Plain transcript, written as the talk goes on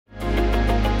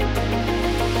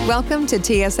Welcome to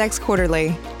TSX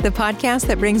Quarterly, the podcast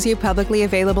that brings you publicly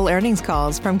available earnings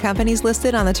calls from companies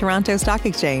listed on the Toronto Stock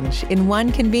Exchange in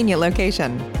one convenient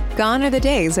location. Gone are the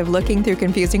days of looking through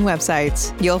confusing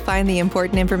websites. You'll find the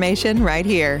important information right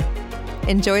here.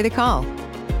 Enjoy the call.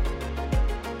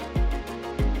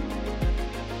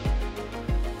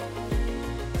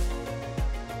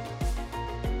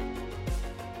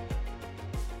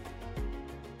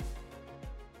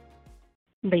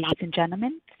 Ladies and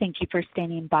gentlemen, thank you for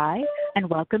standing by and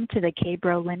welcome to the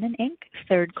KBL Inc.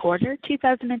 Third Quarter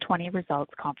 2020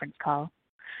 Results Conference Call.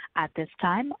 At this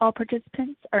time, all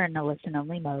participants are in a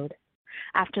listen-only mode.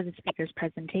 After the speaker's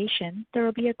presentation, there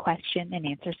will be a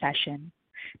question-and-answer session.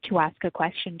 To ask a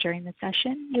question during the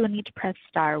session, you will need to press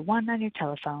star 1 on your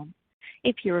telephone.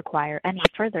 If you require any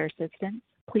further assistance,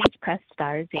 please press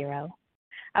star 0.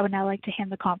 I would now like to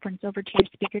hand the conference over to your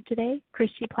speaker today,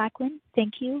 Kristy Placklin.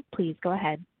 Thank you. Please go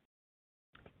ahead.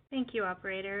 Thank you,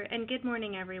 operator, and good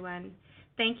morning, everyone.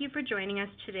 Thank you for joining us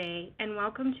today, and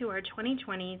welcome to our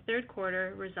 2020 third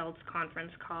quarter results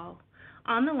conference call.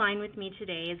 On the line with me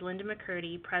today is Linda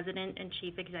McCurdy, President and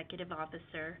Chief Executive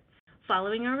Officer.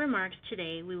 Following our remarks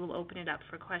today, we will open it up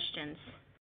for questions.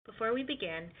 Before we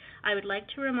begin, I would like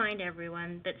to remind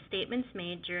everyone that statements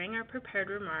made during our prepared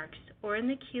remarks or in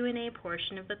the Q&A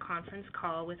portion of the conference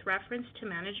call with reference to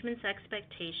management's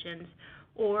expectations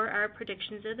or our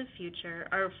predictions of the future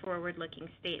are forward-looking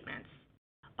statements.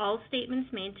 All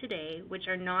statements made today, which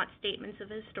are not statements of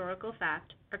historical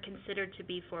fact, are considered to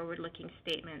be forward-looking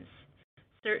statements.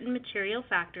 Certain material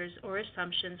factors or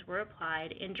assumptions were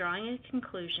applied in drawing a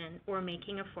conclusion or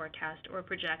making a forecast or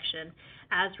projection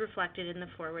as reflected in the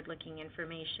forward-looking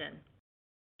information.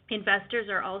 Investors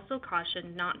are also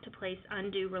cautioned not to place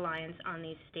undue reliance on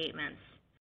these statements.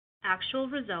 Actual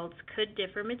results could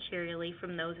differ materially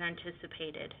from those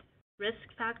anticipated. Risk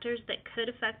factors that could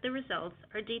affect the results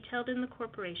are detailed in the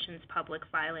corporation's public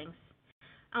filings.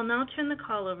 I'll now turn the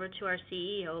call over to our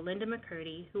CEO, Linda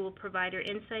McCurdy, who will provide her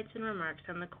insights and remarks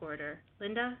on the quarter.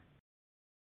 Linda?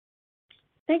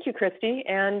 Thank you, Kristy,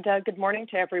 and good morning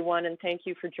to everyone, and thank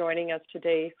you for joining us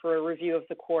today for a review of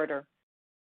the quarter.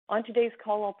 On today's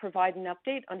call, I'll provide an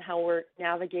update on how we're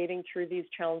navigating through these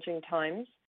challenging times.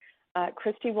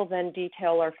 Kristy will then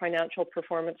detail our financial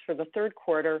performance for the third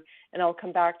quarter, and I'll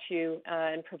come back to you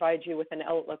and provide you with an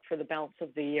outlook for the balance of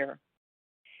the year.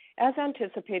 As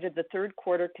anticipated, the third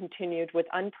quarter continued with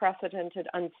unprecedented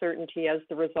uncertainty as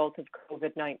the result of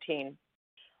COVID-19.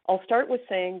 I'll start with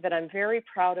saying that I'm very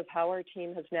proud of how our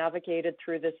team has navigated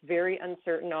through this very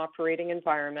uncertain operating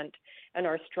environment, and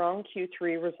our strong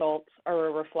Q3 results are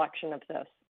a reflection of this.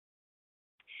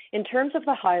 In terms of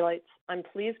the highlights, I'm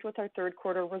pleased with our third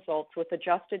quarter results with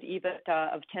adjusted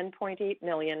EBITDA of $10.8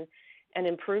 million and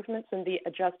improvements in the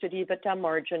adjusted EBITDA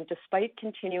margin despite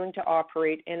continuing to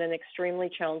operate in an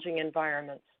extremely challenging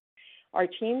environment. Our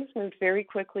teams moved very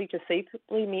quickly to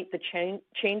safely meet the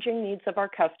changing needs of our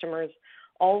customers,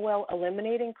 all while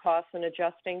eliminating costs and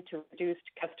adjusting to reduced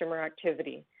customer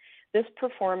activity. This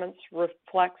performance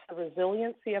reflects the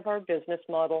resiliency of our business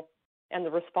model and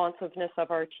the responsiveness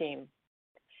of our team.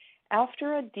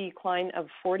 After a decline of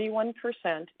 41%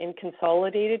 in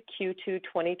consolidated Q2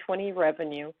 2020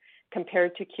 revenue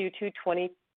compared to Q2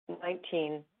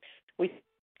 2019, we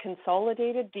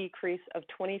consolidated decrease of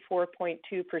 24.2%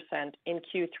 in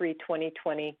Q3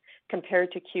 2020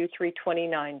 compared to Q3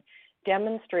 29,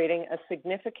 demonstrating a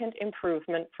significant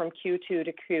improvement from Q2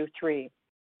 to Q3.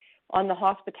 On the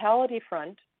hospitality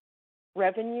front,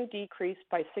 revenue decreased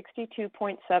by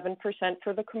 62.7%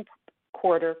 for the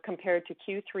quarter compared to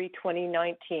Q3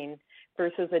 2019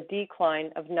 versus a decline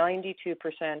of 92%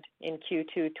 in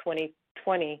Q2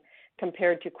 2020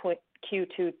 compared to Q2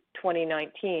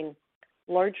 2019,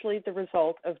 largely the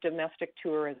result of domestic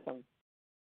tourism.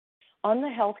 On the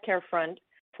healthcare front,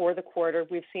 for the quarter,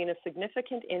 we've seen a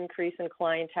significant increase in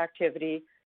client activity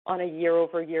on a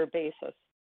year-over-year basis.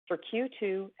 For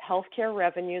Q2, healthcare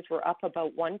revenues were up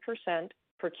about 1%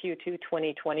 for Q2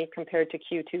 2020 compared to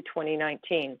Q2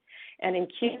 2019. And in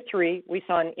Q3, we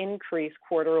saw an increase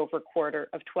quarter over quarter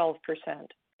of 12%.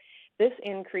 This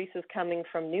increase is coming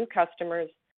from new customers,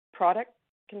 product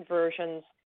conversions,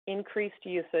 increased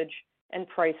usage, and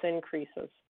price increases.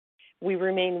 We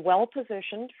remain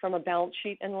well-positioned from a balance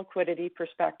sheet and liquidity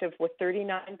perspective with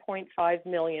 $39.5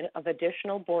 million of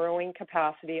additional borrowing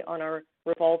capacity on our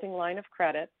revolving line of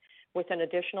credit, with an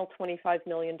additional $25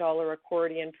 million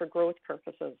accordion for growth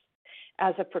purposes.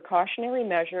 As a precautionary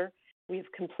measure,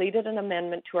 we've completed an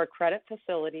amendment to our credit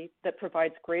facility that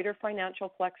provides greater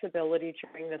financial flexibility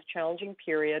during this challenging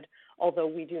period, although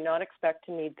we do not expect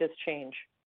to need this change.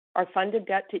 Our funded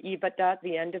debt to EBITDA at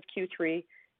the end of Q3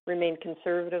 remained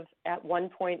conservative at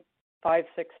 1.56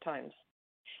 times.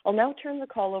 I'll now turn the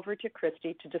call over to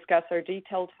Christy to discuss our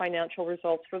detailed financial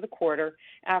results for the quarter,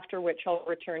 after which I'll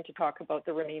return to talk about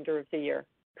the remainder of the year.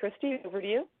 Christy, over to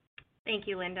you. Thank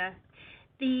you, Linda.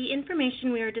 The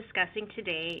information we are discussing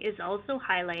today is also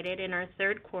highlighted in our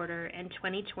third quarter and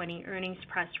 2020 earnings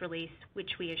press release, which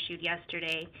we issued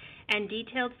yesterday, and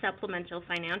detailed supplemental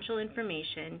financial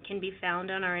information can be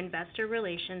found on our investor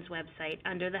relations website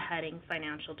under the heading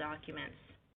Financial Documents.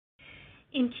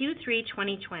 In Q3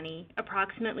 2020,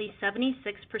 approximately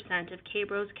 76% of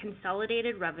KBRO's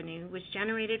consolidated revenue was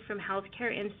generated from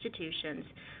healthcare institutions,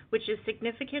 which is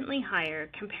significantly higher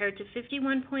compared to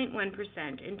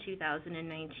 51.1% in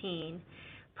 2019,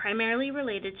 primarily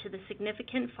related to the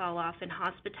significant fall-off in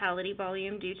hospitality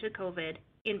volume due to COVID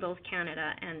in both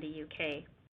Canada and the UK.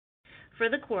 For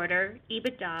the quarter,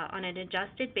 EBITDA on an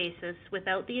adjusted basis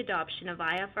without the adoption of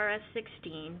IFRS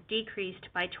 16 decreased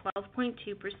by 12.2%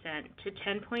 to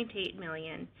 $10.8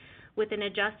 million, with an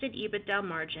adjusted EBITDA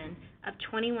margin of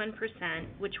 21%,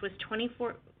 which was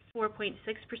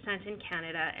 24.6% in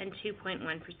Canada and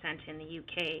 2.1% in the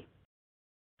UK.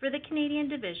 For the Canadian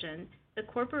division, the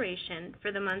corporation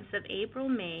for the months of April,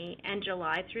 May, and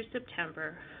July through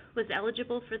September was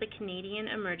eligible for the Canadian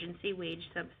Emergency Wage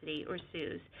Subsidy, or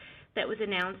CEWS, that was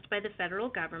announced by the federal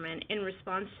government in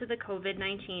response to the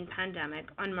COVID-19 pandemic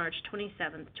on March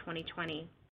 27, 2020.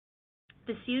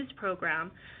 The CEWS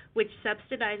program, which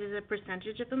subsidizes a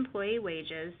percentage of employee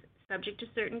wages subject to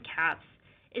certain caps,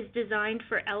 is designed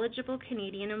for eligible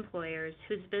Canadian employers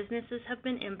whose businesses have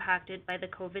been impacted by the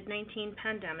COVID-19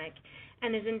 pandemic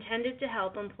and is intended to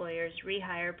help employers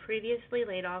rehire previously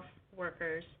laid off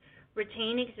workers,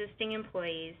 retain existing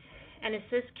employees, and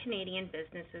assist Canadian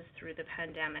businesses through the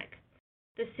pandemic.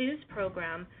 The CEWS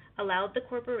program allowed the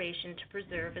corporation to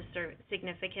preserve a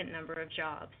significant number of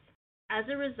jobs. As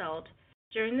a result,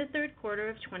 during the third quarter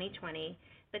of 2020,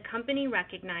 the company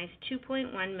recognized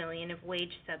 $2.1 million of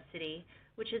wage subsidy,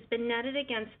 which has been netted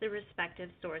against the respective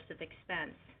source of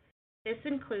expense. This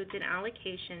includes an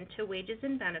allocation to wages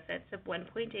and benefits of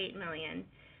 $1.8 million,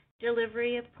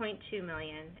 delivery of $0.2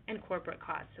 million, and corporate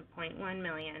costs of $0.1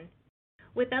 million.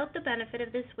 Without the benefit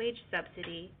of this wage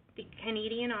subsidy, the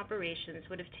Canadian operations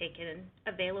would have taken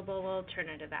available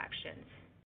alternative actions.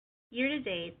 Year to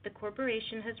date, the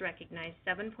corporation has recognized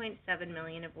 $7.7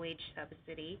 million of wage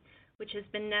subsidy, which has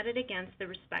been netted against the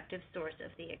respective source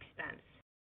of the expense.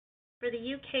 For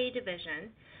the UK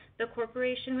division, the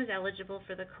corporation was eligible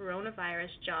for the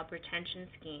Coronavirus Job Retention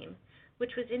Scheme,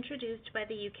 which was introduced by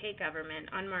the UK government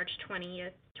on March 20,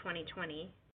 2020,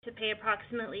 to pay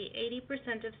approximately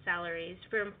 80% of salaries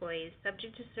for employees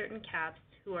subject to certain caps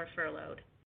who are furloughed.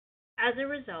 As a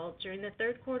result, during the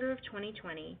third quarter of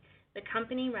 2020, the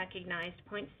company recognized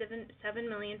 £0.7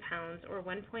 million or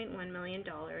 $1.1 million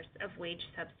of wage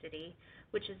subsidy,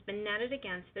 which has been netted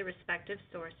against the respective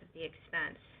source of the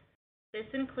expense. This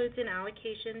includes an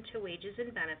allocation to wages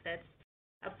and benefits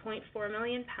of £0.4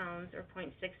 million or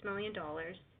 $0.6 million,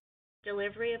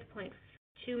 delivery of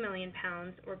 £0.2 million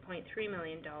or $0.3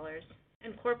 million,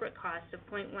 and corporate costs of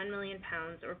 £0.1 million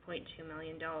or $0.2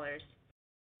 million.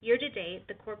 Year to date,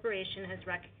 the corporation has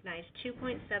recognized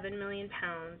 £2.7 million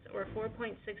or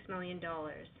 $4.6 million,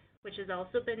 which has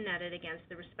also been netted against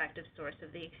the respective source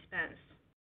of the expense.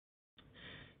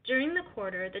 During the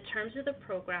quarter, the terms of the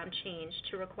program changed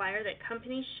to require that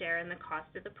companies share in the cost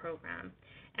of the program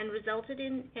and resulted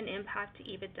in an impact to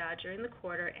EBITDA during the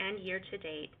quarter and year to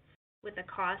date, with a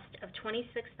cost of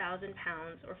 £26,000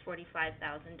 or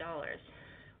 $45,000,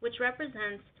 which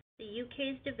represents the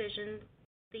UK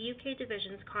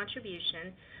division's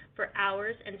contribution for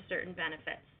hours and certain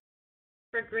benefits.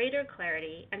 For greater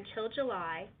clarity, until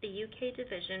July, the UK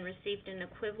division received an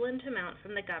equivalent amount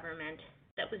from the government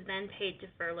that was then paid to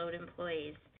furloughed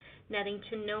employees, netting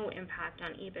to no impact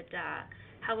on EBITDA.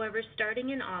 However, starting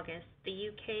in August, the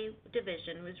UK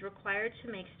division was required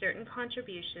to make certain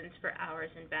contributions for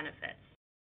hours and benefits.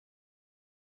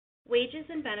 Wages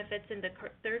and benefits in the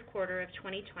third quarter of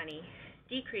 2020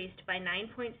 decreased by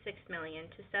 $9.6 million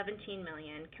to $17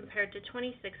 million compared to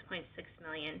 $26.6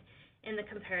 million in the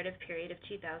comparative period of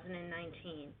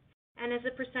 2019, and as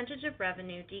a percentage of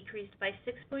revenue decreased by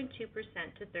 6.2%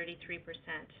 to 33%.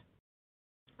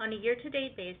 On a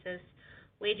year-to-date basis,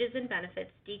 wages and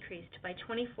benefits decreased by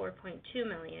 $24.2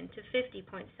 million to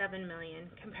 $50.7 million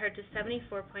compared to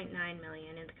 $74.9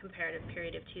 million in the comparative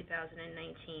period of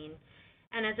 2019,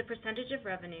 and as a percentage of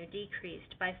revenue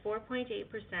decreased by 4.8%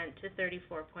 to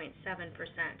 34.7%.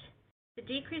 The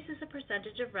decrease as a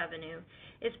percentage of revenue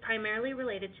is primarily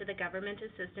related to the government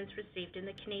assistance received in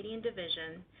the Canadian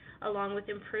division, along with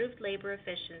improved labor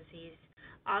efficiencies,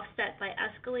 offset by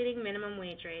escalating minimum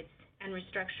wage rates and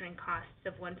restructuring costs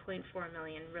of $1.4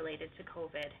 million related to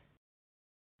COVID.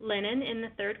 Linen in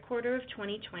the third quarter of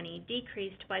 2020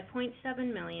 decreased by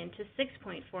 $0.7 million to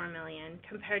 $6.4 million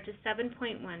compared to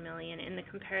 $7.1 million in the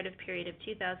comparative period of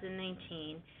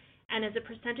 2019, and as a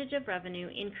percentage of revenue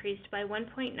increased by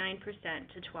 1.9%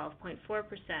 to 12.4%.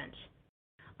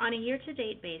 On a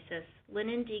year-to-date basis,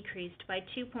 linen decreased by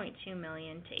 $2.2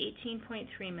 million to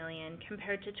 $18.3 million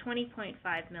compared to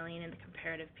 $20.5 million in the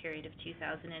comparative period of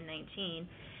 2019,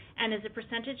 and as a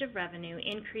percentage of revenue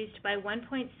increased by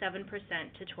 1.7%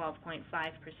 to 12.5%.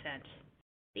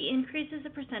 The increase as a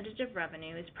percentage of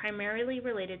revenue is primarily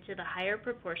related to the higher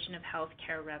proportion of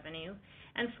healthcare revenue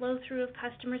and flow-through of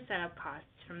customer setup costs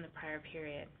from the prior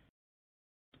period.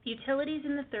 Utilities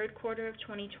in the third quarter of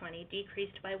 2020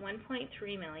 decreased by $1.3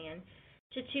 million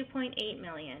to $2.8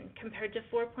 million compared to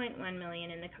 $4.1 million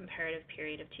in the comparative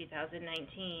period of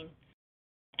 2019,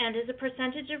 and as a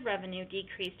percentage of revenue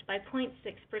decreased by 0.6%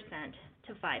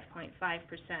 to 5.5%.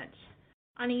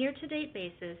 On a year-to-date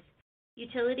basis,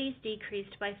 utilities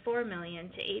decreased by $4 million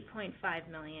to $8.5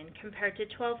 million compared to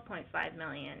 $12.5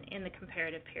 million in the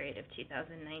comparative period of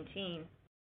 2019,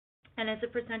 and as a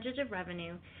percentage of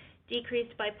revenue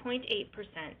decreased by 0.8%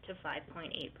 to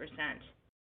 5.8%.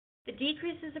 The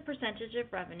decrease as a percentage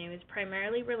of revenue is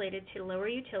primarily related to lower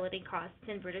utility costs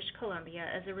in British Columbia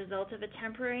as a result of a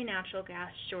temporary natural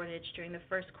gas shortage during the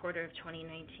first quarter of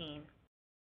 2019,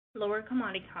 lower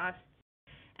commodity costs,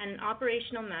 and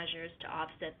operational measures to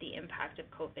offset the impact of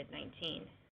COVID-19.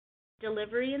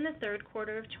 Delivery in the third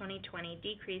quarter of 2020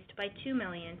 decreased by $2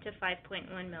 million to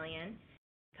 $5.1 million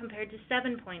compared to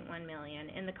 $7.1 million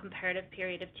in the comparative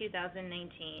period of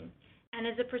 2019, and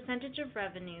as a percentage of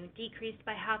revenue decreased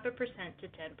by 0.5% to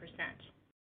 10%.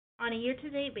 On a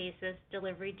year-to-date basis,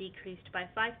 delivery decreased by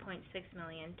 $5.6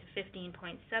 million to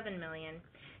 $15.7 million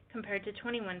compared to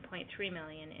 $21.3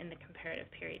 million in the comparative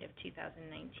period of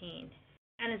 2019,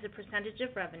 and as a percentage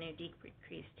of revenue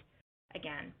decreased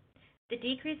again. The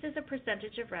decrease as a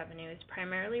percentage of revenue is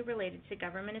primarily related to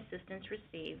government assistance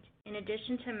received, in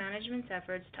addition to management's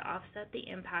efforts to offset the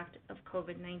impact of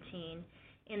COVID-19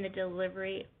 in the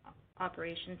delivery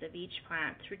operations of each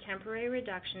plant through temporary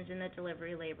reductions in the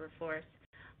delivery labor force,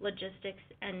 logistics,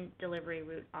 and delivery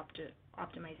route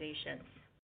optimizations,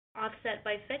 offset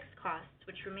by fixed costs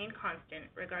which remain constant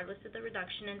regardless of the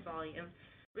reduction in volume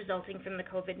resulting from the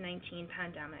COVID-19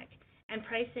 pandemic, and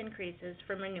price increases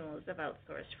from renewals of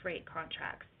outsourced freight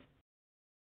contracts.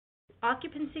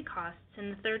 Occupancy costs in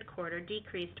the third quarter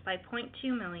decreased by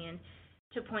 $0.2 million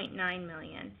to $0.9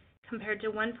 million, compared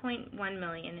to $1.1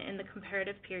 million in the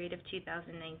comparative period of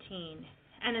 2019,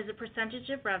 and as a percentage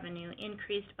of revenue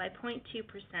increased by 0.2%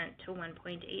 to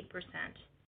 1.8%.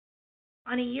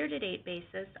 On a year-to-date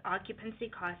basis, occupancy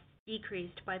costs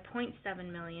decreased by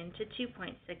 $0.7 million to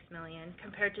 $2.6 million,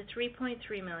 compared to $3.3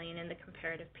 million in the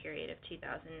comparative period of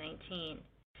 2019,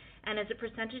 and as a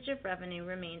percentage of revenue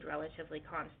remained relatively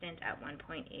constant at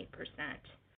 1.8%.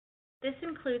 This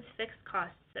includes fixed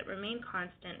costs that remain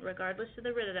constant regardless of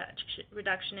the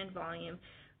reduction in volume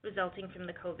resulting from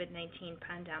the COVID-19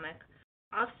 pandemic,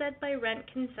 offset by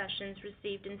rent concessions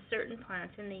received in certain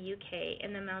plants in the UK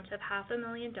in the amount of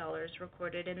 $500,000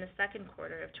 recorded in the second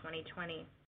quarter of 2020.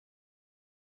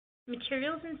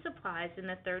 Materials and supplies in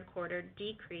the third quarter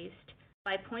decreased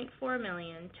by $0.4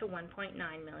 million to $1.9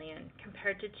 million,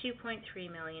 compared to $2.3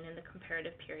 million in the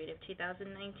comparative period of 2019,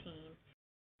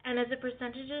 and as a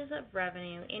percentage of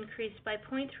revenue increased by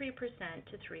 0.3%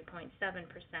 to 3.7%.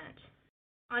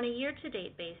 On a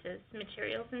year-to-date basis,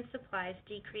 materials and supplies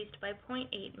decreased by $0.8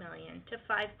 million to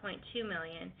 $5.2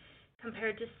 million,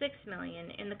 compared to $6 million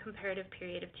in the comparative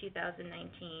period of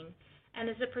 2019, and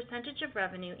as a percentage of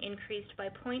revenue increased by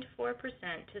 0.4%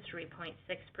 to 3.6%.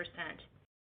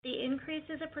 The increase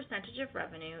as a percentage of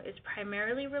revenue is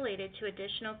primarily related to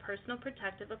additional personal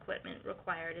protective equipment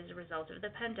required as a result of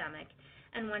the pandemic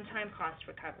and one-time cost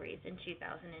recoveries in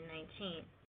 2019.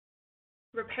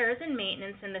 Repairs and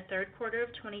maintenance in the third quarter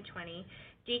of 2020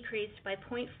 decreased by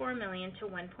 $0.4 million to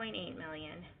 $1.8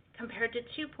 million, compared to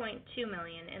 $2.2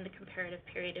 million in the comparative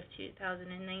period of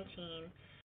 2019,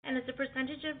 and as a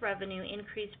percentage of revenue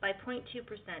increased by 0.2%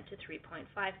 to 3.5%.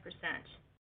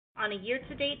 On a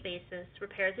year-to-date basis,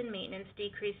 repairs and maintenance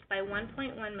decreased by $1.1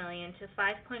 million to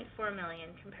 $5.4 million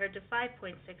compared to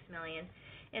 $5.6 million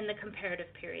in the comparative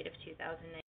period of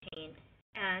 2019,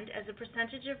 and as a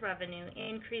percentage of revenue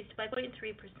increased by 0.3%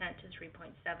 to 3.7%.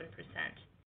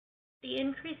 The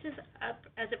increase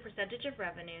as a percentage of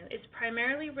revenue is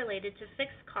primarily related to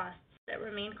fixed costs that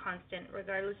remain constant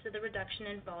regardless of the reduction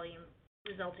in volume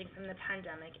resulting from the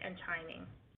pandemic and timing.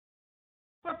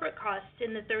 Corporate costs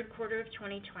in the third quarter of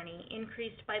 2020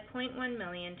 increased by $0.1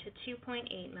 million to $2.8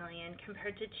 million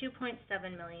compared to $2.7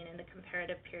 million in the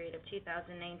comparative period of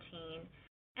 2019,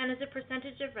 and as a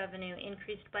percentage of revenue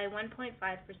increased by 1.5%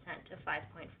 to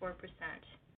 5.4%.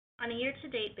 On a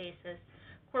year-to-date basis,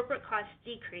 corporate costs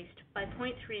decreased by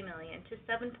 $0.3 million to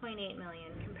 $7.8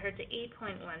 million compared to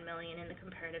 $8.1 million in the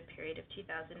comparative period of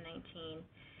 2019,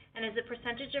 and as a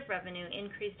percentage of revenue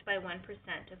increased by 1%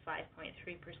 to 5.3%.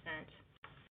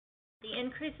 The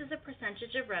increase as a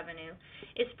percentage of revenue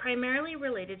is primarily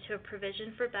related to a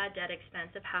provision for bad debt expense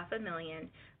of $500,000,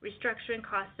 restructuring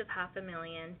costs of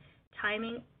 $500,000,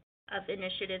 timing of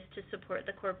initiatives to support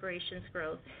the corporation's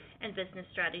growth and business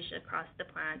strategy across the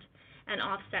plant, and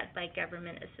offset by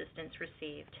government assistance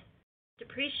received.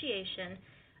 Depreciation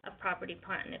of property,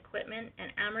 plant, and equipment and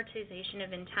amortization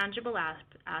of intangible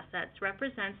assets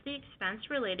represents the expense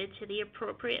related to the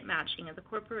appropriate matching of the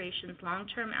corporation's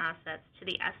long-term assets to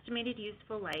the estimated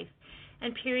useful life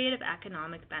and period of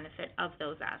economic benefit of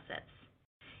those assets.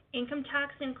 Income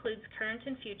tax includes current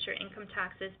and future income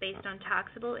taxes based on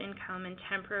taxable income and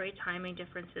temporary timing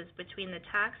differences between the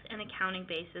tax and accounting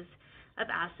basis of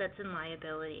assets and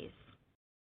liabilities.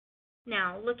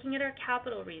 Now, looking at our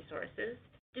capital resources,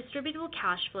 distributable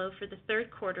cash flow for the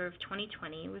third quarter of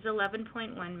 2020 was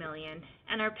 $11.1 million,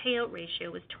 and our payout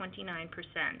ratio was 29%.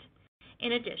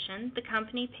 In addition, the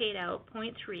company paid out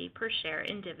 $0.3 per share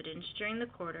in dividends during the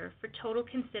quarter for total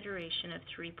consideration of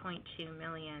 $3.2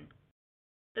 million.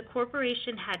 The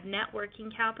corporation had net working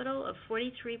capital of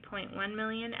 $43.1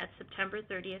 million at September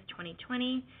 30th,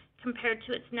 2020, compared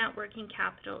to its net working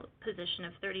capital position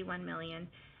of $31 million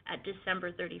at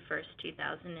December 31st,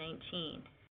 2019.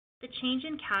 The change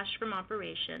in cash from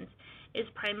operations is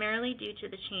primarily due to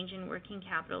the change in working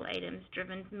capital items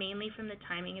driven mainly from the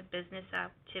timing of business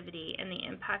activity and the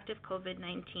impact of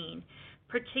COVID-19,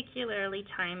 particularly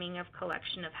timing of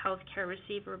collection of healthcare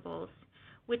receivables,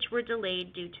 which were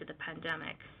delayed due to the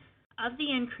pandemic. Of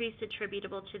the increase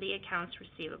attributable to the accounts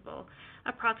receivable,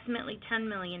 approximately $10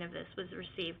 million of this was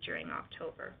received during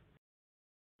October.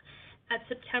 At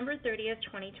September 30th,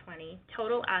 2020,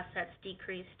 total assets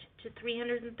decreased to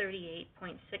 $338.6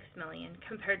 million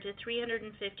compared to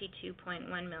 $352.1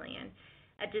 million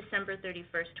at December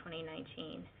 31st,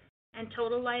 2019, and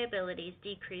total liabilities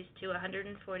decreased to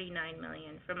 $149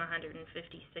 million from $156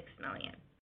 million.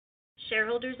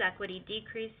 Shareholders' equity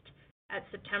decreased at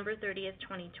September 30th,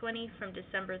 2020 from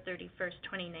December 31st,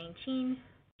 2019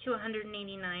 to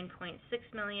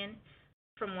 $189.6 million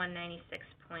from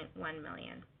 $196.1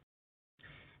 million.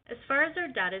 As far as our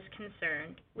debt is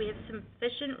concerned, we have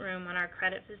sufficient room on our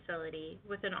credit facility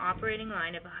with an operating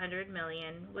line of $100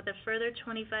 million with a further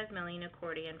 $25 million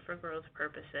accordion for growth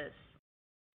purposes.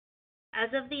 As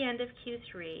of the end of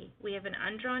Q3, we have an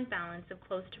undrawn balance of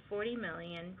close to $40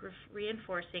 million,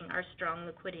 reinforcing our strong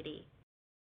liquidity.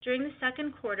 During the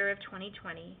second quarter of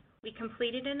 2020, we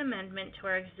completed an amendment to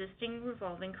our existing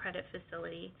revolving credit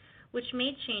facility, which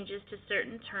made changes to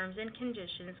certain terms and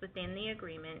conditions within the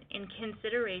agreement in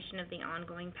consideration of the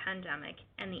ongoing pandemic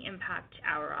and the impact to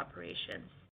our operations.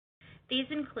 These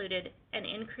included an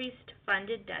increased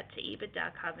funded debt to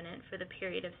EBITDA covenant for the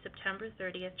period of September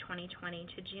 30th, 2020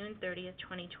 to June 30th,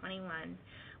 2021,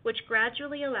 which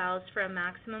gradually allows for a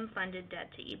maximum funded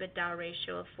debt to EBITDA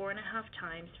ratio of 4.5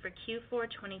 times for Q4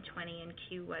 2020 and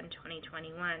Q1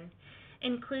 2021,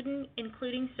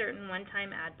 including certain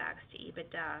one-time add-backs to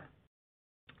EBITDA.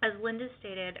 As Linda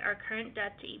stated, our current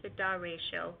debt to EBITDA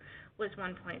ratio was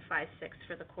 1.56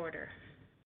 for the quarter.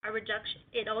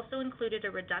 It also included a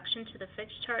reduction to the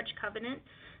fixed charge covenant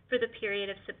for the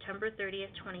period of September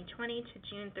 30th, 2020 to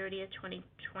June 30th,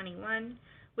 2021,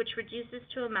 which reduces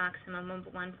to a maximum of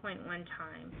 1.1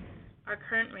 times. Our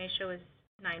current ratio is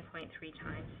 9.3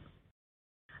 times.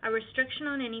 A restriction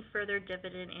on any further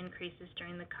dividend increases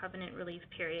during the covenant relief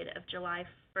period of July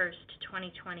 1st,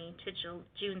 2020 to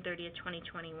June 30th,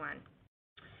 2021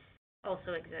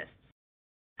 also exists.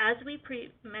 As we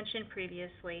mentioned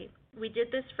previously, we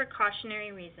did this for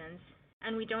cautionary reasons,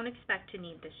 and we don't expect to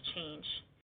need this change.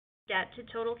 Debt to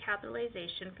total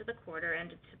capitalization for the quarter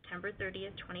ended September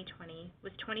 30th, 2020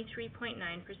 was 23.9%,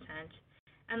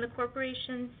 and the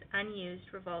corporation's unused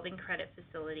revolving credit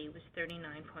facility was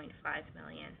 $39.5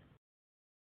 million.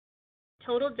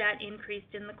 Total debt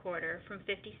increased in the quarter from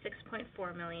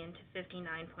 $56.4 million to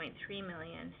 $59.3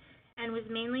 million, and was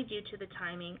mainly due to the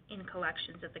timing in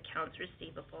collections of accounts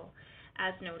receivable,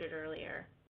 as noted earlier.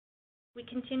 We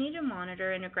continue to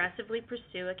monitor and aggressively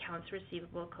pursue accounts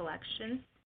receivable collections.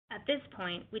 At this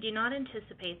point, we do not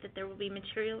anticipate that there will be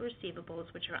material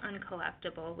receivables which are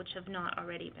uncollectible, which have not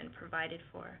already been provided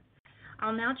for.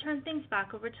 I'll now turn things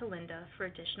back over to Linda for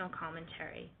additional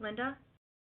commentary. Linda?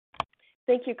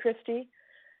 Thank you, Christy.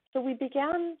 So we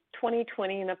began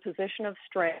 2020 in a position of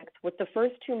strength with the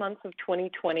first 2 months of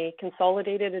 2020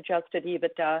 consolidated adjusted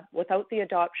EBITDA without the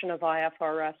adoption of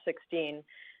IFRS 16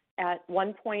 at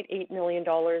 $1.8 million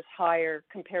higher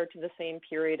compared to the same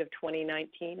period of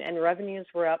 2019, and revenues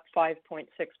were up 5.6%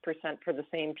 for the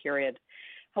same period.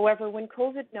 However, when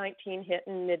COVID-19 hit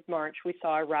in mid-March, we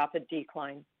saw a rapid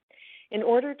decline. In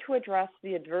order to address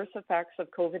the adverse effects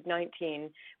of COVID-19,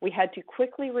 we had to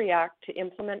quickly react to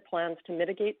implement plans to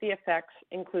mitigate the effects,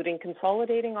 including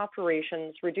consolidating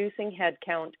operations, reducing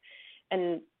headcount,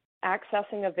 and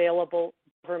accessing available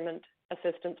government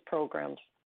assistance programs.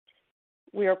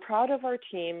 We are proud of our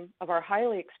team, of our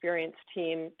highly experienced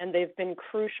team, and they've been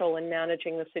crucial in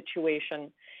managing the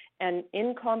situation. And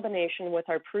in combination with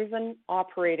our proven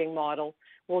operating model,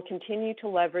 we'll continue to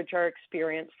leverage our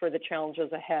experience for the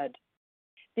challenges ahead.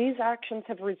 These actions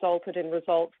have resulted in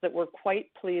results that we're quite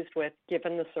pleased with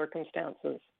given the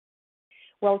circumstances.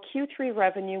 While Q3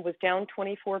 revenue was down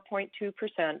 24.2%,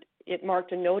 it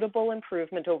marked a notable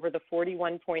improvement over the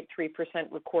 41.3%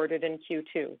 recorded in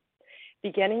Q2.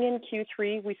 Beginning in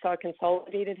Q3, we saw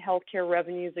consolidated healthcare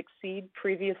revenues exceed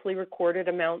previously recorded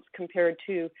amounts compared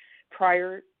to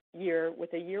prior year,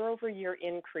 with a year-over-year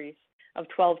increase of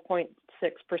 12.6%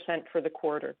 for the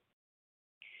quarter.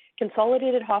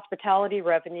 Consolidated hospitality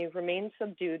revenue remained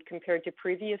subdued compared to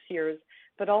previous years,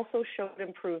 but also showed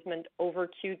improvement over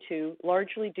Q2,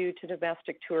 largely due to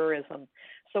domestic tourism.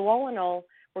 So all in all,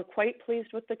 we're quite pleased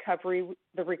with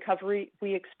the recovery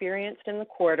we experienced in the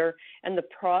quarter and the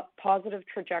positive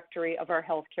trajectory of our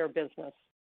healthcare business.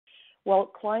 While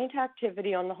client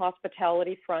activity on the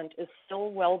hospitality front is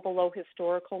still well below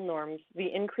historical norms,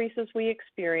 the increases we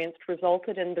experienced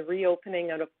resulted in the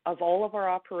reopening of all of our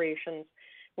operations,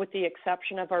 with the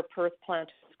exception of our Perth plant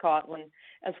in Scotland,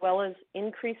 as well as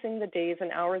increasing the days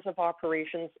and hours of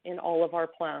operations in all of our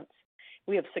plants.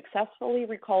 We have successfully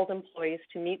recalled employees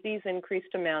to meet these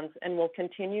increased demands and will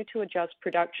continue to adjust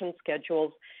production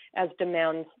schedules as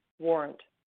demands warrant.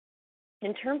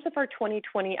 In terms of our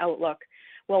 2020 outlook,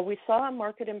 while we saw a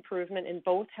market improvement in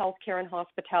both healthcare and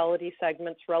hospitality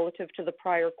segments relative to the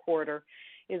prior quarter,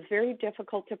 it is very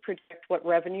difficult to predict what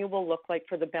revenue will look like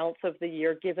for the balance of the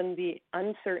year given the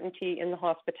uncertainty in the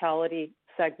hospitality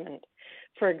segment.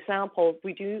 For example,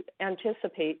 we do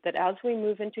anticipate that as we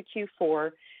move into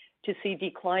Q4, to see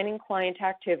declining client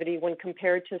activity when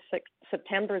compared to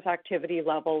September's activity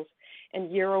levels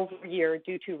and year over year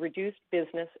due to reduced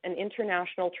business and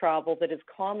international travel that is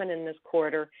common in this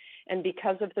quarter, and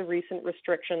because of the recent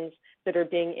restrictions that are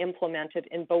being implemented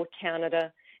in both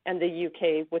Canada and the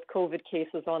UK with COVID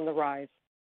cases on the rise.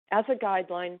 As a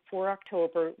guideline for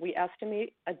October, we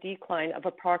estimate a decline of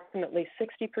approximately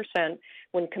 60%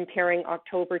 when comparing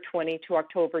October 20 to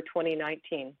October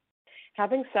 2019.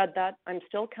 Having said that, I'm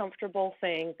still comfortable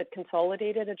saying that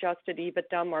consolidated adjusted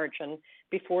EBITDA margin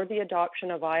before the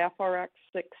adoption of IFRS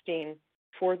 16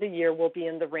 for the year will be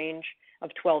in the range of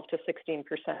 12 to 16%.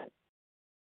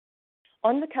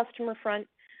 On the customer front,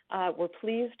 we're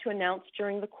pleased to announce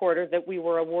during the quarter that we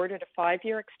were awarded a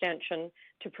 5-year extension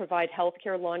to provide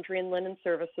healthcare laundry and linen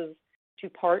services to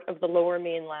part of the Lower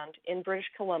Mainland in British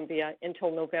Columbia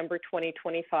until November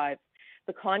 2025.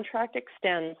 The contract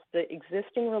extends the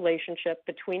existing relationship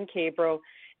between KBRO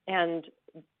and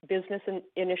business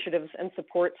initiatives and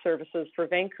support services for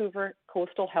Vancouver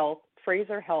Coastal Health,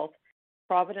 Fraser Health,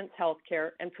 Providence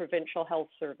Healthcare, and Provincial Health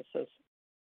Services.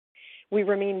 We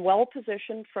remain well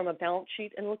positioned from a balance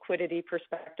sheet and liquidity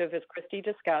perspective, as Christy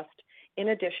discussed. In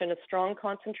addition, a strong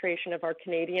concentration of our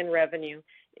Canadian revenue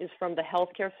is from the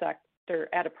healthcare sector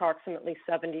at approximately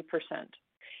 70%.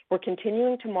 We're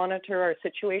continuing to monitor our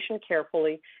situation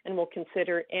carefully and will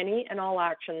consider any and all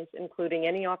actions, including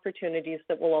any opportunities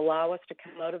that will allow us to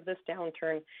come out of this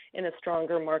downturn in a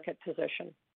stronger market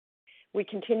position. We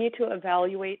continue to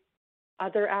evaluate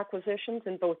other acquisitions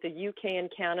in both the UK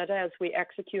and Canada as we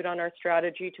execute on our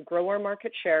strategy to grow our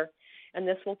market share, and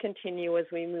this will continue as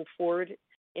we move forward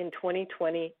in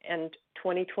 2020 and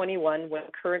 2021 when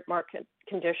current market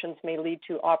conditions may lead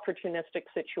to opportunistic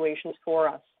situations for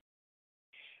us.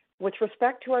 With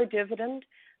respect to our dividend,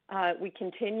 we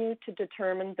continue to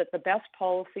determine that the best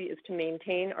policy is to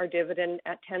maintain our dividend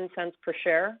at 10 cents per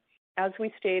share. As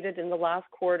we stated in the last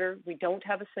quarter, we don't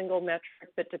have a single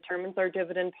metric that determines our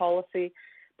dividend policy,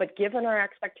 but given our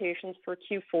expectations for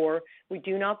Q4, we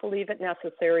do not believe it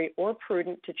necessary or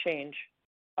prudent to change.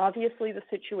 Obviously, the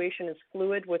situation is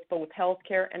fluid with both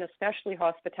healthcare and especially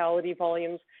hospitality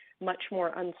volumes much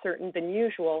more uncertain than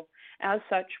usual. As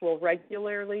such, we'll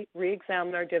regularly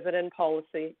re-examine our dividend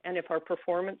policy, and if our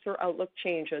performance or outlook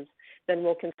changes, then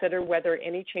we'll consider whether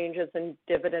any changes in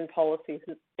dividend policies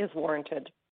is warranted.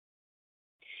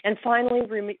 And finally,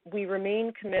 we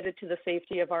remain committed to the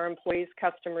safety of our employees,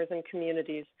 customers, and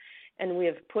communities, and we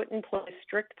have put in place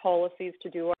strict policies to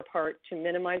do our part to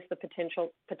minimize the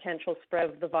potential spread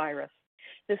of the virus.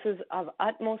 This is of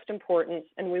utmost importance,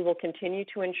 and we will continue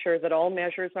to ensure that all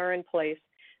measures are in place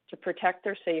to protect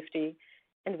their safety,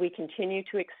 and we continue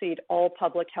to exceed all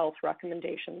public health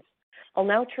recommendations. I'll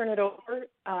now turn it over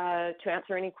to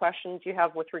answer any questions you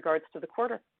have with regards to the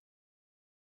quarter.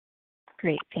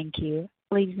 Great, thank you.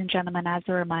 Ladies and gentlemen, as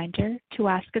a reminder, to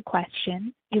ask a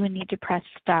question, you will need to press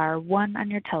star 1 on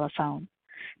your telephone.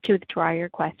 To withdraw your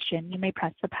question, you may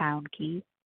press the pound key.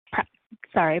 Press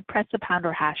the pound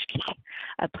or hash key.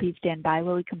 Please stand by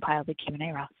while we compile the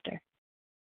Q&A roster.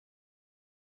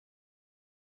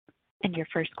 And your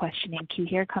first question in queue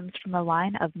here comes from the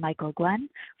line of Michael Glenn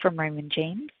from Raymond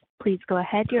James. Please go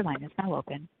ahead. Your line is now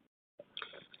open.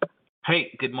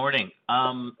 Hey, good morning.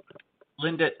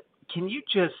 Linda, can you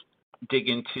just dig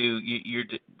into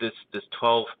this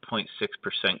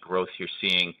 12.6% growth you're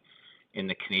seeing in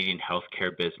the Canadian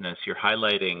healthcare business? You're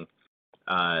highlighting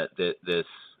this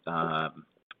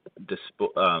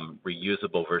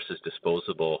reusable versus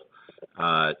disposable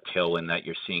tailwind that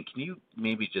you're seeing. Can you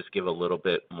maybe just give a little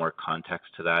bit more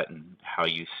context to that and how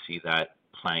you see that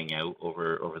playing out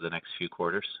over the next few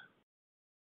quarters?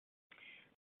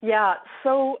 Yeah,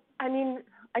 so I mean,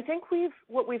 I think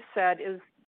what we've said is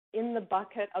in the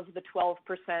bucket of the 12%,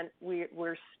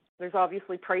 there's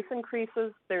obviously price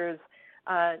increases, there's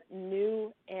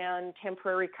new and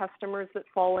temporary customers that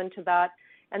fall into that,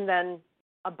 and then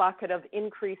a bucket of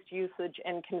increased usage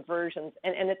and conversions.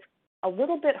 And it's a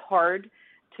little bit hard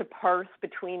to parse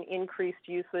between increased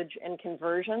usage and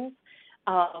conversions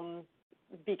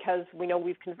because we know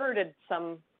we've converted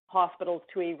some hospitals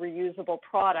to a reusable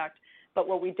product, but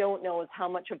what we don't know is how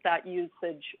much of that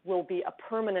usage will be a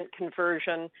permanent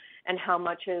conversion and how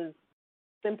much is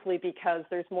simply because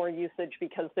there's more usage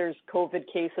because there's COVID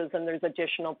cases and there's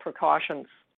additional precautions.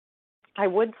 I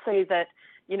would say that,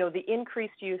 you know, the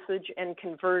increased usage and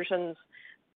conversions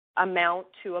amount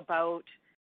to about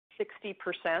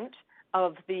 60%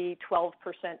 of the 12%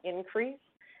 increase.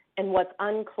 And what's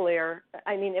unclear,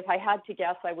 I mean, if I had to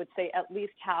guess, I would say at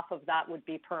least half of that would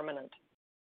be permanent.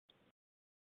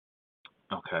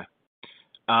 Okay.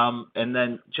 And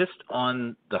then just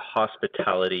on the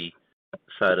hospitality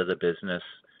side of the business,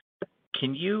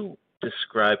 can you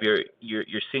describe you're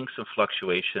seeing some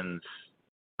fluctuations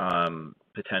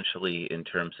potentially in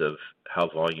terms of how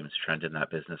volumes trend in that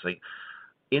business? Like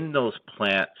in those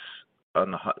plants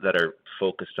that are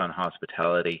focused on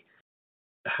hospitality,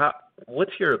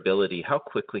 what's your ability? How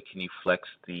quickly can you flex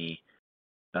the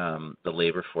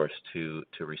labor force to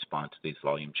respond to these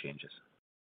volume changes?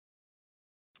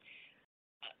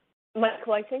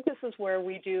 Michael, I think this is where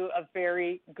we do a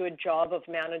very good job of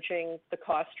managing the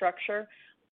cost structure.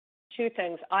 Two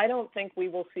things. I don't think we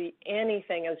will see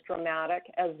anything as dramatic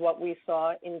as what we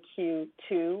saw in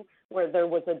Q2, where there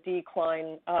was a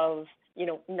decline of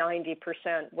 90%,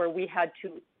 where we had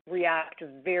to react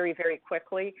very, very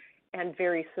quickly and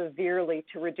very severely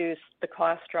to reduce the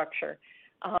cost structure.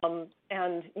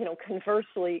 And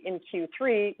conversely, in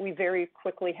Q3, we very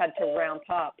quickly had to ramp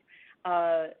up.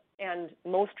 And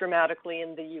most dramatically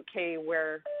in the UK,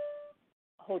 where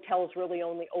hotels really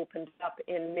only opened up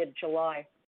in mid-July.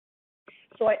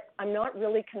 So I'm not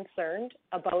really concerned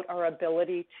about our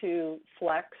ability to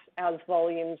flex as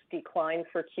volumes decline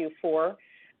for Q4.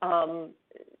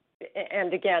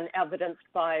 And again, evidenced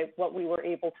by what we were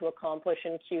able to accomplish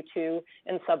in Q2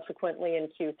 and subsequently in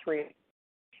Q3.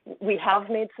 We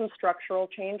have made some structural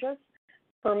changes,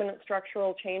 permanent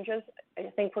structural changes.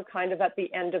 I think we're kind of at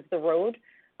the end of the road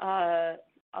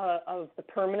of the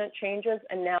permanent changes,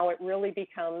 and now it really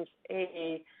becomes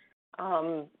a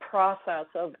process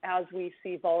of, as we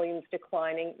see volumes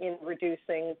declining, in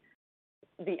reducing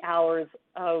the hours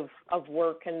of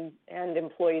work and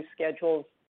employee schedules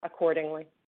accordingly.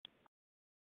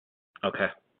 Okay.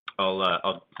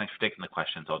 Thanks for taking the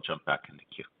questions. I'll jump back in the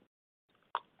queue.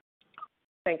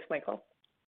 Thanks, Michael.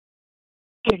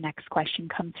 Your next question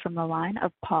comes from the line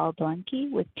of Paul Blanky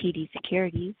with TD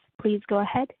Securities. Please go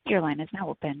ahead. Your line is now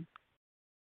open.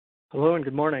 Hello and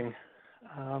good morning.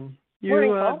 Morning,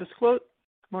 Paul.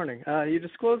 You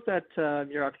disclosed that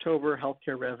your October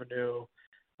healthcare revenue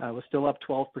was still up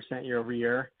 12% year over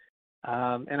year.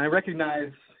 And I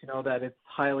recognize, that it's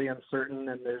highly uncertain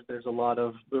and there's a lot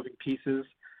of moving pieces.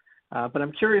 But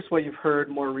I'm curious what you've heard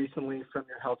more recently from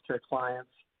your healthcare clients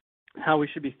how we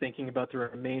should be thinking about the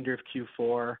remainder of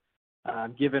Q4,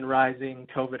 given rising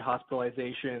COVID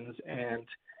hospitalizations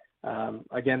and,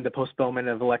 again, the postponement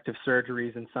of elective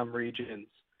surgeries in some regions.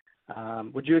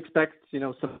 Would you expect,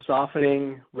 some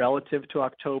softening relative to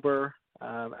October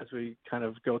as we kind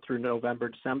of go through November,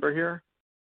 December here?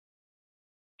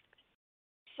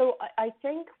 So I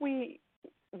think we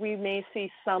may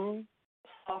see some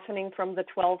softening from the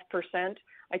 12%.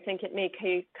 I think it may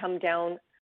come down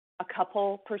a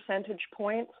couple percentage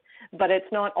points, but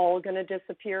it's not all going to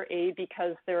disappear,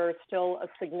 because there are still a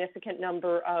significant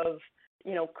number of,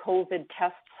 COVID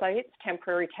test sites,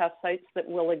 temporary test sites that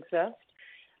will exist.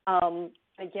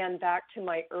 Again, back to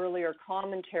my earlier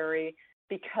commentary,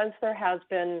 because there has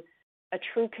been a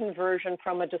true conversion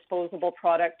from a disposable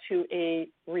product to a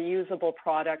reusable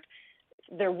product,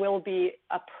 there will be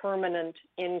a permanent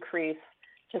increase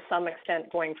to some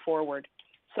extent going forward.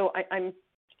 So I'm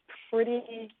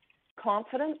pretty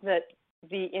confident that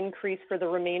the increase for the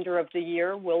remainder of the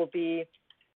year will be,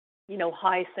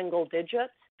 high single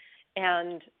digits.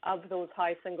 And of those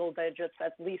high single digits,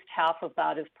 at least half of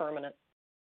that is permanent.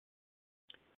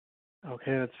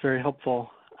 Okay, that's very helpful.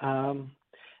 And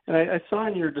I saw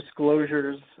in your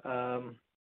disclosures that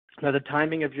the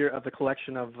timing of the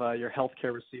collection of your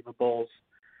healthcare receivables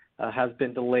has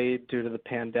been delayed due to the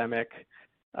pandemic.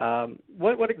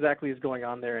 What exactly is going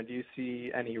on there, and do you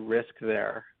see any risk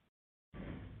there?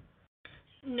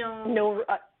 No.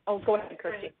 Go ahead,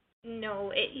 Christy.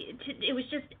 No, it was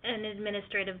just an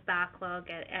administrative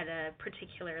backlog at a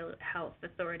particular health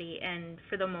authority, and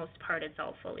for the most part, it's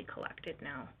all fully collected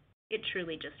now. It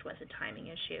truly just was a timing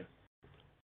issue.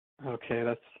 Okay,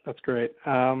 that's great.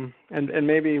 And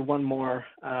maybe one more.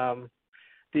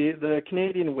 The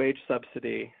Canadian wage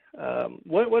subsidy.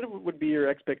 What would be your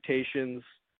expectations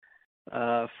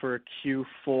for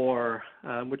Q4?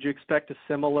 Would you expect a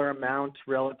similar amount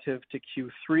relative to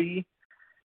Q3?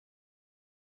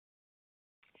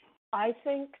 I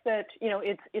think that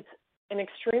it's an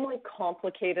extremely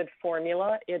complicated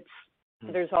formula.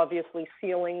 There's obviously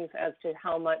ceilings as to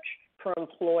how much per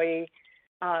employee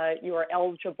you are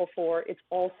eligible for. It's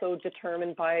also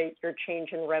determined by your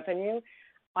change in revenue.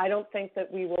 I don't think that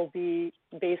we will be,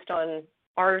 based on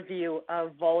our view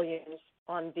of volumes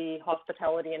on the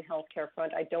hospitality and healthcare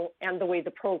front, and the way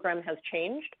the program has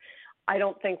changed, I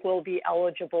don't think we'll be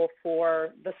eligible for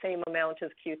the same amount as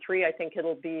Q3. I think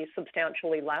it'll be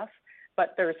substantially less,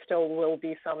 but there still will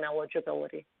be some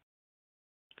eligibility.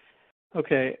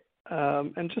 Okay.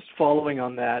 And just following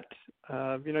on that,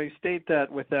 you state that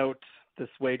without this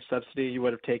wage subsidy, you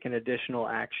would have taken additional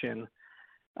action.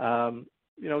 To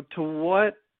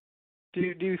what do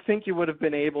you think you would have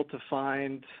been able to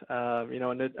find,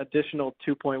 an additional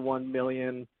 $2.1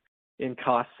 million in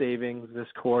cost savings this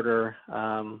quarter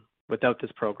without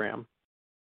this program?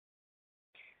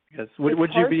 Because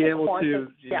would you be able to?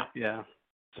 Yeah.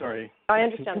 Sorry. I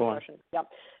understand the question. Yep.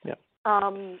 Yeah.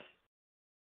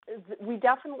 We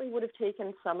definitely would have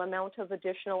taken some amount of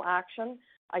additional action.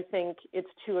 I think it's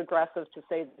too aggressive to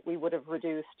say that we would have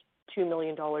reduced $2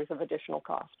 million of additional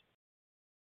cost.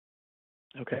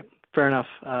 Okay, fair enough.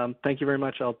 Thank you very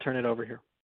much. I'll turn it over here.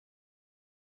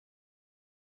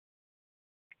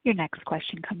 Your next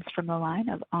question comes from the line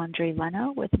of Andre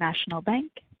Leno with National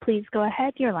Bank. Please go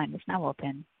ahead. Your line is now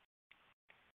open.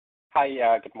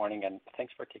 Hi, good morning, and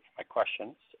thanks for taking my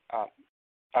questions.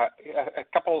 A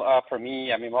couple for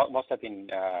me. I mean, most have been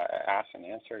asked and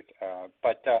answered.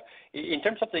 But in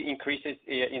terms of the increases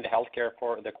in the healthcare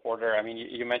for the quarter, I mean,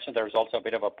 you mentioned there was also a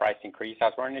bit of a price increase. I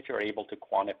was wondering if you were able to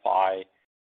quantify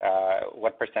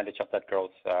what percentage of that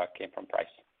growth came from price.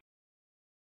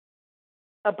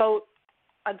 About,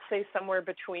 I'd say, somewhere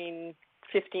between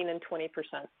 15 and 20%.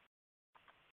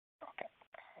 Okay.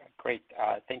 Great.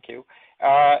 Thank you.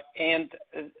 And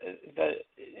the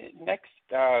next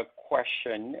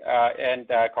question, and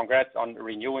congrats on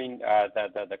renewing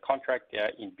the contract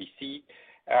in BC.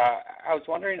 I was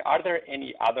wondering, are there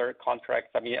any other contracts?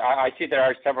 I mean, I see there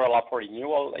are several up for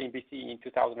renewal in BC in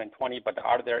 2020, but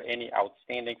are there any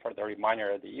outstanding for the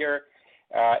remainder of the year?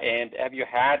 And have you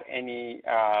had any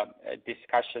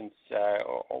discussions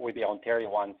with the Ontario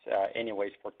ones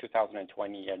anyways for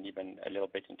 2020 and even a little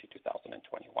bit into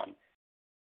 2021?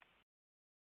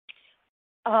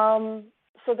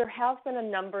 So there have been a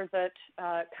number that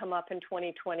come up in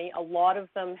 2020. A lot of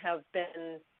them have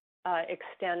been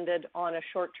extended on a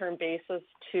short-term basis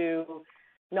to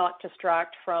not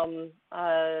distract from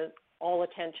all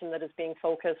attention that is being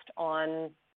focused on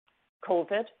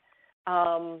COVID.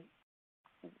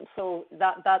 So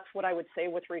that's what I would say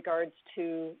with regards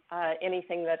to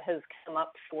anything that has come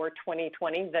up for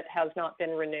 2020 that has not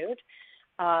been renewed.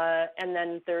 And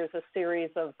then there's a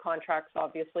series of contracts,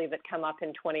 obviously, that come up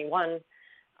in 21,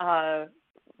 the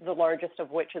largest of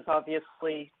which is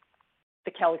obviously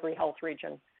the Calgary Health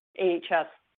Region, AHS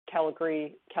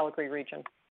Calgary region.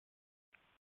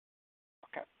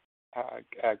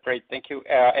 Okay, great, thank you.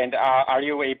 And are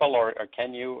you able or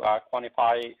can you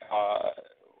quantify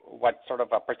what sort of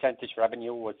a percentage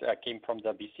revenue came from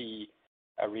the BC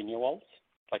renewals?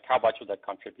 Like how much would that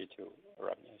contribute to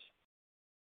revenues?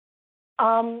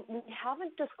 We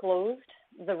haven't disclosed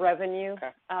the revenue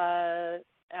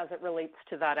as it relates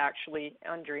to that, actually,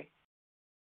 Andre.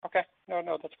 Okay,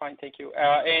 no, that's fine, thank you.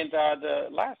 And the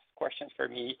last question for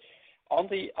me, on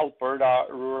the Alberta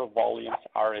Rural Volumes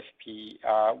RFP,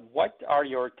 what are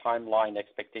your timeline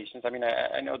expectations? I mean,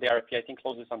 I know the RFP, I think,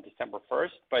 closes on December 1st,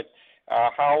 but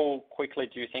how quickly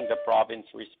do you think the province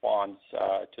responds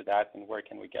to that, and where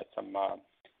can we get some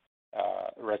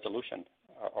resolution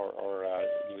or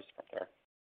news from there?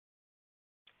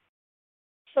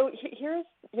 So here's,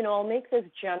 I'll make this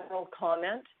general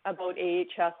comment about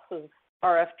AHS's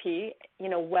RFP.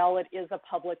 While it is a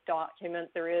public document,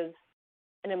 there is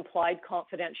an implied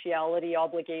confidentiality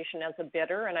obligation as a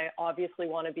bidder, and I obviously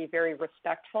want to be very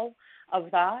respectful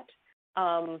of that.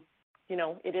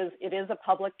 It is a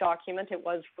public document. It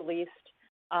was released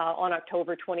on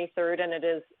October 23rd, and it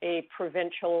is a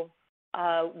provincial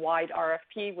wide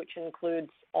RFP, which includes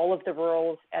all of the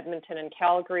rurals, Edmonton and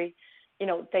Calgary.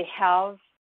 They have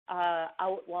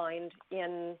outlined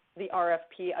in the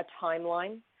RFP a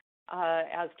timeline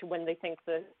as to when they think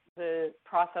the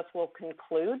process will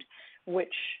conclude,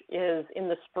 which is in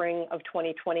the spring of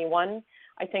 2021.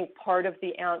 I think part of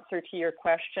the answer to your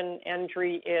question,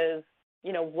 Andre, is,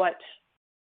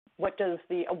 what does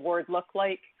the award look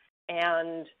like,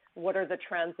 and what are the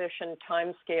transition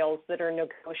timescales that are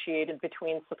negotiated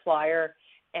between supplier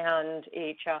and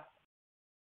AHS?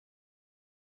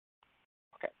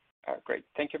 Okay, great.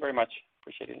 Thank you very much.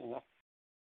 Appreciate it enough.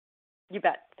 You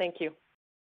bet. Thank you.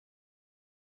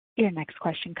 Your next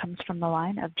question comes from the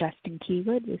line of Justin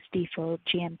Keywood with Stifel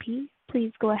GMP.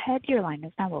 Please go ahead. Your line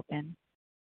is now open.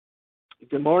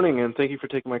 Good morning, and thank you for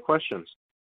taking my questions.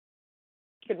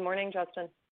 Good morning, Justin.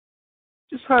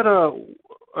 Just had a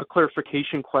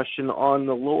clarification question on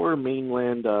the Lower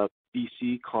Mainland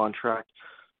BC contract.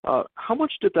 How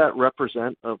much did that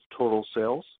represent of total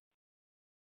sales?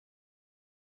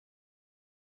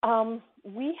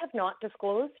 We have not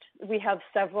disclosed. We have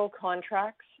several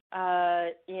contracts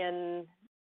in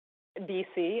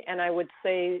BC, and I would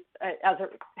say as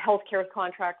healthcare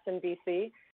contracts in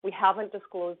BC, we haven't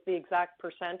disclosed the exact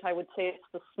percent. I would say it's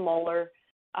the smaller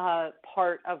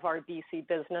part of our BC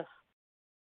business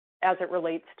as it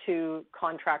relates to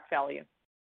contract value.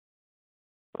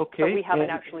 Okay. But we haven't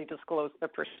actually disclosed the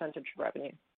percentage of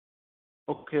revenue.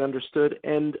 Okay, understood.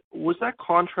 And was that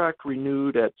contract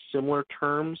renewed at similar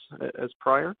terms as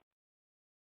prior?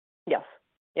 Yes.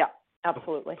 Yeah,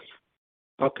 absolutely.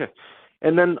 Okay.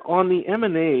 And then on the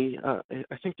M&A,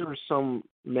 I think there was some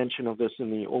mention of this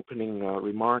in the opening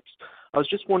remarks. I was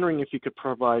just wondering if you could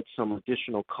provide some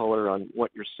additional color on what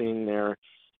you're seeing there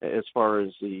as far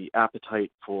as the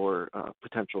appetite for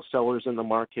potential sellers in the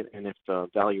market, and if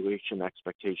valuation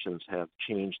expectations have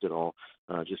changed at all,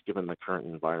 just given the current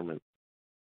environment.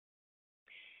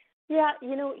 Yeah,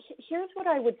 here's what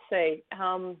I would say.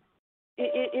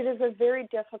 It is a very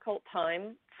difficult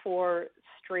time for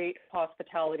straight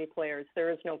hospitality players. There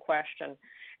is no question.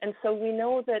 And so we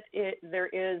know that there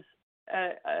is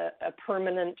a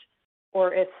permanent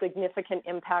or a significant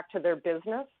impact to their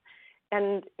business.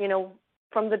 And,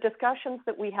 from the discussions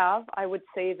that we have, I would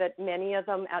say that many of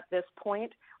them at this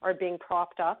point are being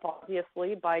propped up,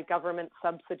 obviously, by government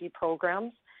subsidy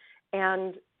programs.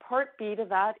 And part B to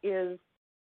that is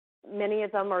many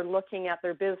of them are looking at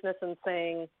their business and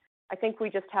saying, I think we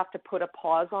just have to put a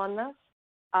pause on this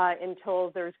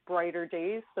until there's brighter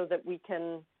days so that we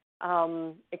can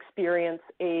experience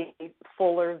a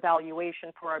fuller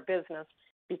valuation for our business,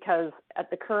 because at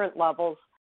the current levels,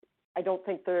 I don't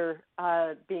think they're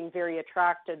being very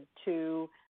attracted to,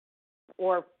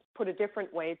 or put a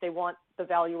different way, they want the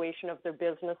valuation of their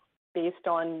business based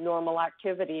on normal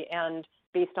activity and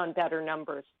based on better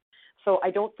numbers. So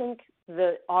I don't think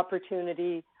the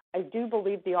opportunity, I do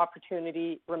believe the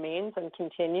opportunity remains and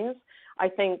continues. I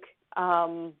think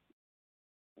some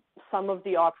of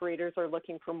the operators are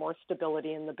looking for more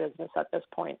stability in the business at this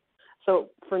point. So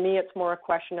for me, it's more a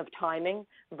question of timing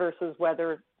versus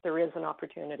whether there is an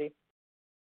opportunity.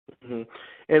 Mm-hmm.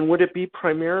 And would it be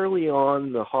primarily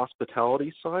on the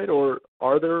hospitality side, or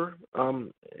are there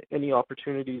any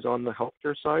opportunities on the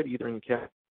healthcare side, either in Canada,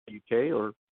 UK,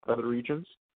 or other regions?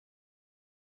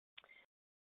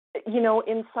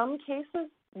 In some cases,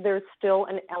 there's still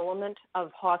an element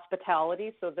of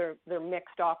hospitality, so they're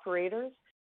mixed operators.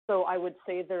 So I would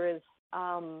say there is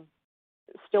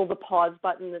still the pause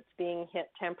button that's being hit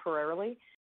temporarily.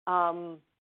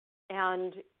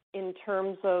 And in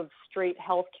terms of straight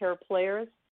healthcare players,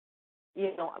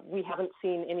 we haven't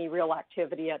seen any real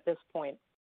activity at this point.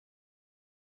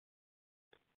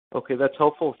 Okay, that's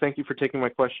helpful. Thank you for taking my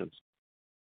questions.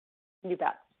 You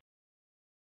bet.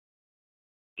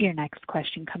 Your next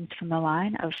question comes from the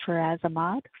line of Faraz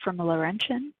Ahmad from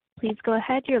Laurentian. Please go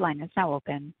ahead. Your line is now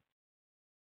open.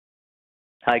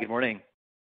 Hi, good morning.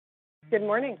 Good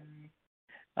morning.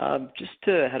 Just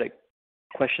had a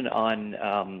question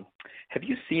on, have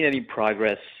you seen any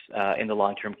progress in the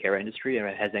long-term care industry, and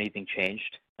has anything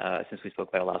changed since we spoke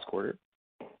about last quarter?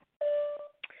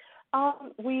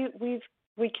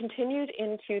 We continued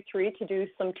in Q3 to do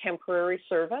some temporary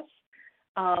service.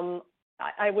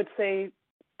 I would say,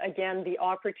 again, the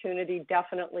opportunity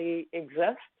definitely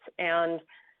exists, and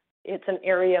it's an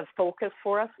area of focus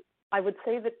for us. I would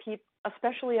say that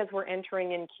especially as we're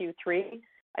entering in Q3,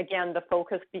 again, the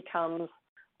focus becomes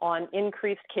on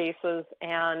increased cases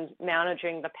and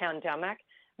managing the pandemic,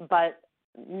 but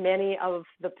many of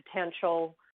the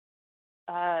potential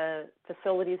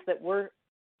facilities that we're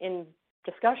in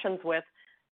discussions with,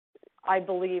 I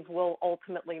believe, will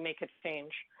ultimately make a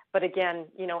change. But again,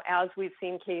 as we've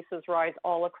seen cases rise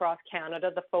all across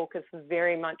Canada, the focus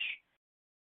very much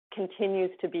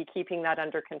continues to be keeping that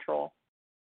under control.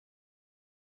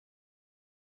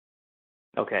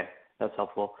 Okay, that's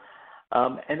helpful.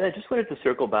 And I just wanted to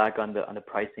circle back on the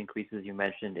price increases you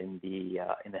mentioned in the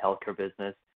healthcare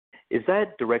business. Is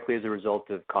that directly as a result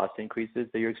of cost increases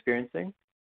that you're experiencing?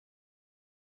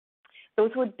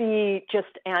 Those would be just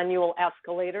annual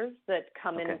escalators that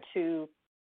come into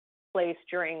place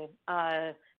during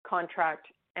contract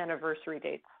anniversary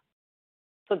dates.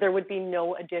 So there would be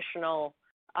no additional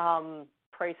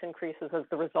price increases as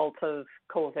the result of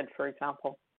COVID, for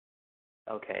example.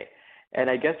 Okay. And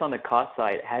I guess on the cost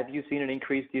side, have you seen an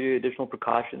increase due to additional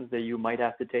precautions that you might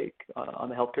have to take on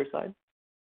the healthcare side?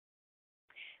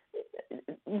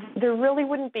 There really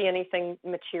wouldn't be anything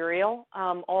material.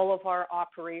 All of our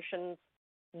operations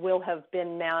will have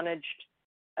been managed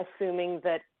assuming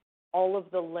that all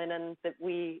of the linen that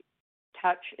we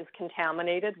touch is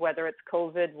contaminated, whether it's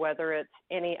COVID, whether it's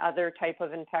any other type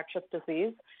of infectious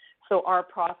disease. So our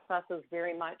processes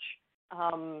very much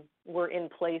were in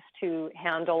place to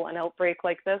handle an outbreak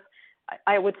like this.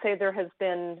 I would say there has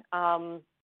been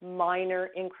minor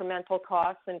incremental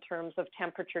costs in terms of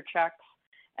temperature checks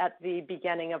at the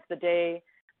beginning of the day,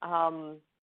 a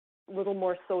little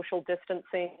more social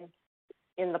distancing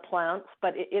in the plants,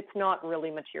 but it's not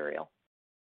really material.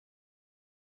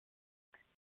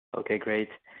 Okay, great.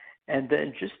 And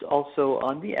then just also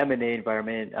on the M&A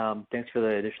environment, thanks for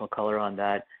the additional color on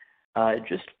that.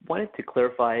 Just wanted to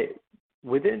clarify,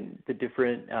 within the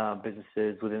different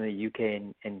businesses within the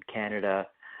UK and Canada,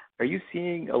 are you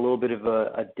seeing a little bit of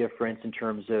a difference in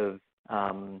terms of,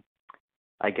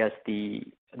 I guess, the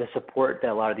support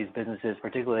that a lot of these businesses,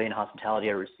 particularly in hospitality,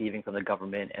 are receiving from the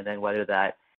government, and then whether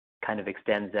that kind of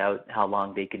extends out how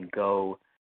long they can go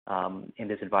in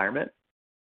this environment?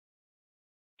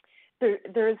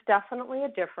 There is definitely a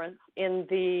difference in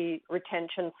the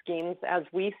retention schemes as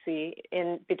we see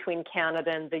in between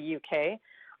Canada and the UK.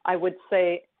 I would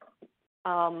say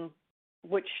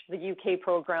which the UK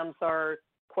programs are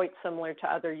quite similar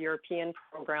to other European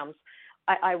programs.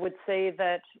 I would say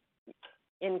that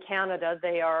in Canada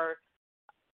they are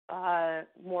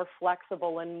more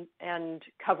flexible and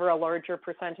cover a larger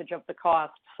percentage of the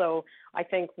cost. So I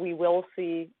think we will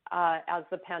see as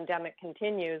the pandemic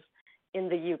continues in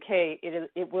the UK,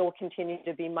 it will continue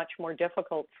to be much more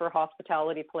difficult for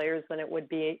hospitality players than it would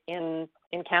be in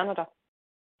Canada,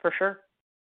 for sure.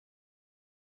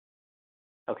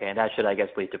 Okay, and that should, I guess,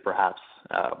 lead to perhaps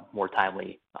more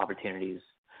timely opportunities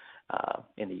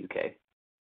in the UK.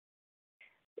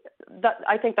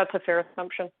 I think that's a fair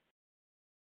assumption.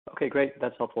 Okay, great.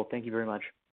 That's helpful. Thank you very much.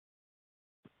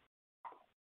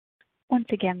 Once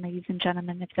again, ladies and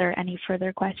gentlemen, if there are any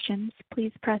further questions,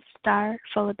 please press star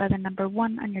followed by the number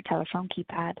 1 on your telephone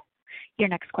keypad. Your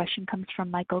next question comes from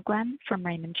Michael Glenn from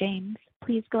Raymond James.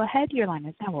 Please go ahead. Your line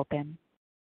is now open.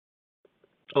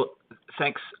 Oh,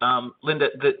 thanks. Linda,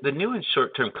 the new and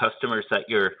short-term customers that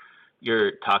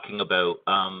you're talking about,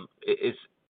 is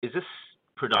this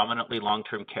predominantly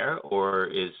long-term care, or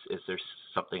is there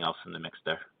something else in the mix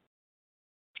there?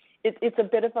 It's a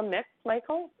bit of a mix,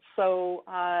 Michael. So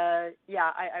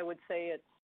yeah, I would say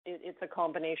it's a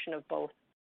combination of both.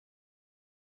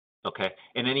 Okay,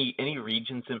 and any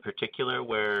regions in particular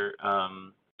where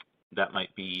that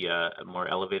might be a more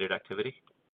elevated activity?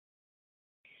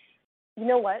 You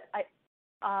know what?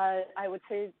 I would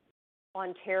say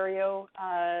Ontario,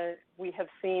 we have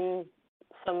seen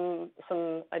some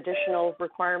additional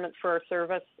requirements for our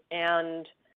service, and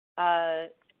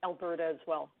Alberta as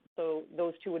well. So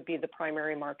those two would be the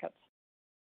primary markets.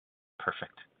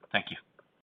 Perfect. Thank you.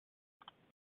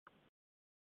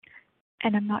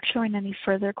 And I'm not showing any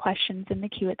further questions in the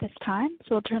queue at this time,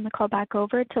 so I'll turn the call back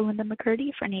over to Linda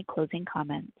McCurdy for any closing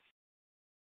comments.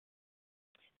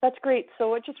 That's great.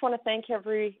 So I just want to thank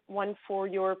everyone for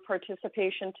your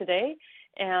participation today.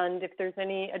 And if there's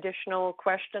any additional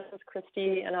questions,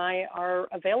 Christy and I are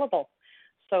available.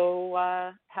 So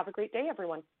have a great day,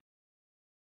 everyone.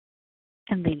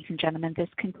 And ladies and gentlemen, this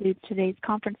concludes today's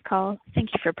conference call.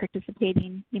 Thank you for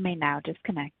participating. You may now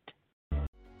disconnect.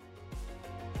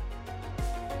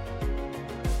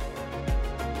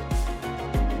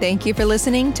 Thank you for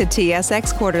listening to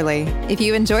TSX Quarterly. If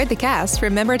you enjoyed the cast,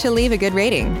 remember to leave a good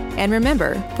rating. And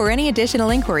remember, for any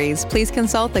additional inquiries, please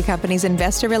consult the company's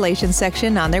investor relations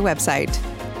section on their website.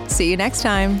 See you next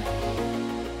time.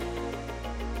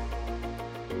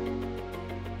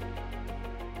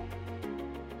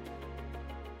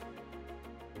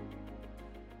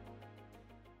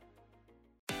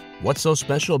 What's so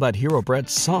special about Hero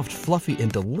Bread's soft, fluffy,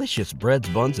 and delicious breads,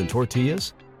 buns, and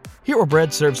tortillas? Hero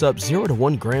Bread serves up 0 to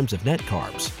 1 grams of net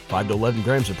carbs, 5 to 11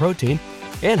 grams of protein,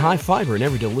 and high fiber in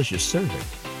every delicious serving.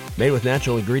 Made with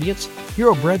natural ingredients,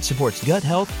 Hero Bread supports gut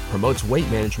health, promotes weight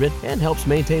management, and helps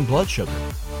maintain blood sugar.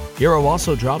 Hero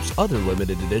also drops other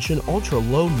limited edition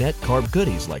ultra-low net carb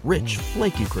goodies like rich,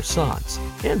 flaky croissants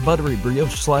and buttery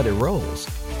brioche slider rolls.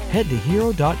 Head to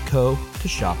hero.co to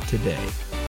shop today.